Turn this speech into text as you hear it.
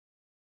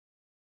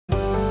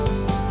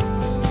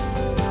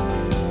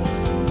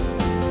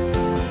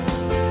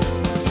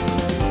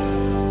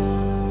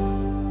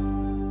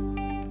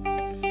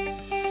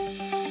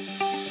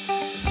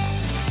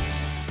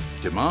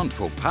demand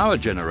for power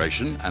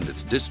generation and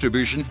its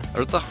distribution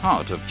are at the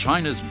heart of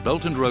China's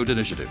Belt and Road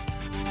Initiative.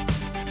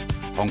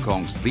 Hong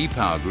Kong's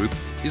VPower Group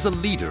is a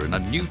leader in a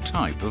new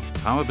type of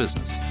power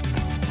business.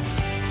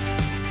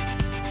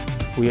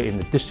 We are in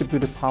the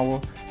distributed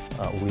power.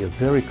 We are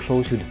very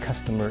close to the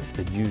customer,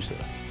 the user.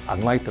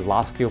 Unlike the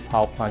large-scale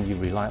power plant, you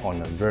rely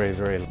on a very,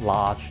 very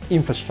large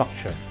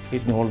infrastructure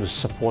in order to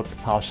support the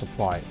power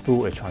supply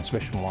through a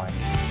transmission line.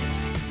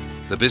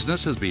 The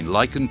business has been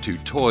likened to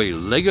toy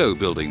Lego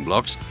building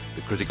blocks,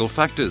 the critical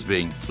factors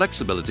being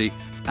flexibility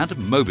and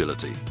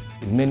mobility.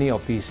 In many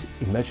of these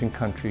emerging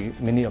countries,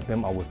 many of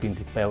them are within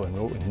the Belt and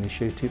Road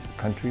Initiative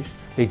countries.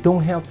 They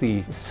don't have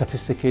the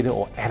sophisticated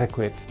or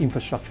adequate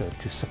infrastructure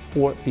to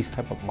support this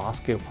type of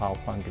large-scale power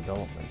plant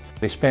development.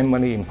 They spend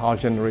money in power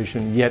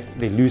generation, yet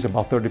they lose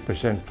about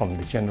 30% from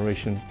the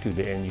generation to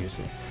the end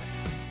user.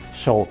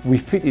 So we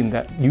fit in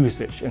that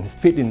usage and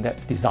fit in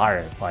that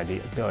desire by the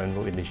Belt and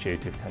Road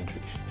Initiative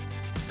countries.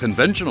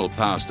 Conventional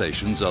power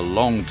stations are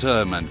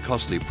long-term and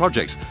costly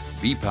projects.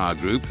 VPower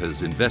Group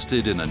has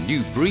invested in a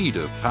new breed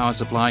of power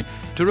supply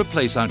to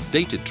replace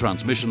outdated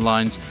transmission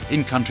lines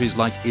in countries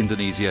like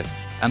Indonesia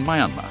and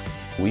Myanmar.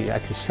 We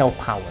actually sell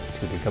power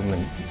to the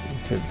government,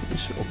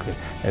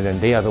 and then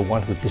they are the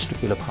ones who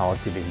distribute the power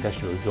to the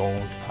industrial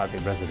zone,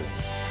 private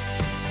residents.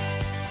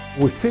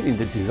 We fit in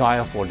the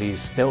desire for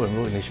these Belt and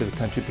Road Initiative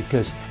countries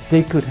because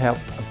they could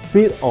have a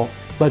bit of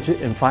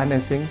budget and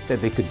financing that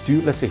they could do,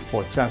 let's say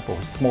for example,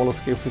 smaller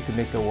scale 50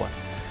 megawatt.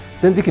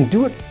 Then they can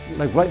do it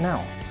like right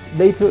now.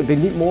 Later they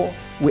need more,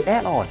 we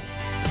add on.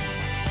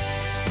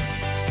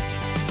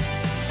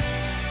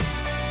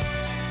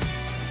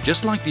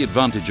 Just like the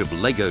advantage of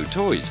Lego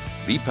toys,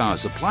 VPower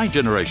supply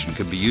generation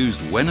can be used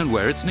when and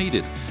where it's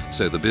needed.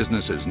 So the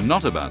business is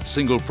not about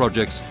single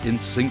projects in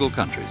single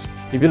countries.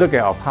 If you look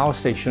at our power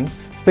station,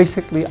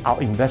 basically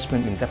our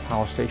investment in that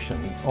power station,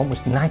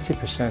 almost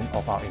 90%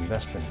 of our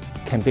investment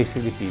can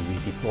basically be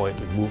redeployed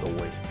and moved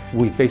away.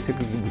 We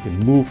can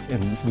move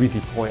and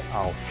redeploy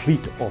our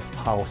fleet of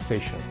power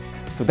stations.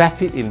 So that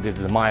fit in the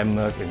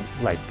Myanmar and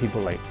like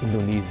people like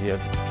Indonesia.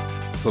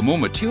 For more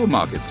mature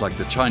markets like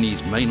the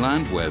Chinese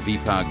mainland, where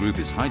VPower Group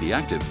is highly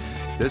active,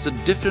 there's a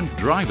different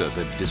driver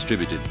for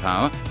distributed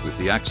power with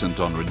the accent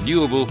on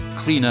renewable,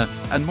 cleaner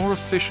and more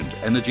efficient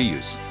energy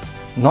use.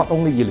 Not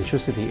only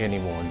electricity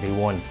anymore, they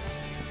want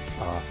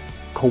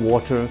cold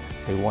water,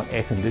 they want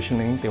air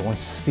conditioning, they want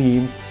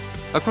steam.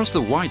 Across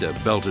the wider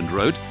Belt and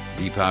Road,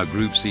 VPower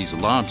Group sees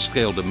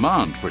large-scale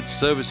demand for its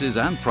services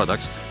and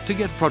products to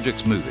get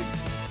projects moving.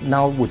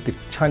 Now with the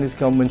Chinese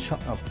government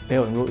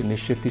Belt and Road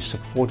Initiative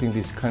supporting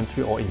this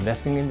country or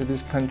investing into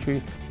this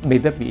country, may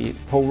that be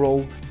toll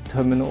road,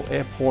 terminal,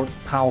 airport,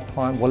 power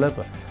plant,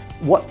 whatever,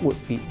 what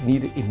would be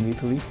needed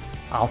immediately?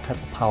 Our type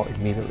of power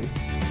immediately.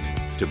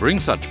 To bring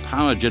such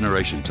power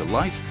generation to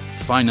life,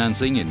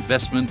 financing,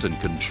 investment and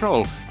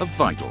control are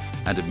vital,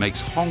 and it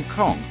makes Hong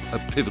Kong a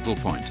pivotal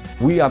point.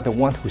 We are the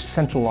ones who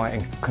centralize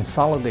and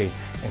consolidate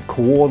and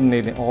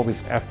coordinate all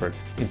this effort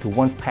into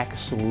one package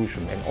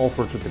solution and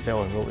offer to the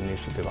Belt and Road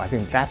Initiative. I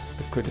think that's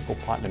the critical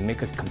part that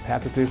makes us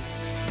competitive.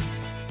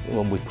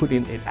 When we put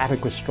in an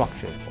adequate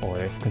structure or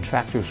a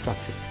contractual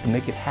structure to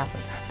make it happen,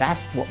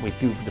 that's what we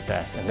do the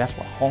best, and that's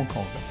what Hong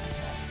Kong does the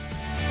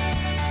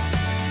best.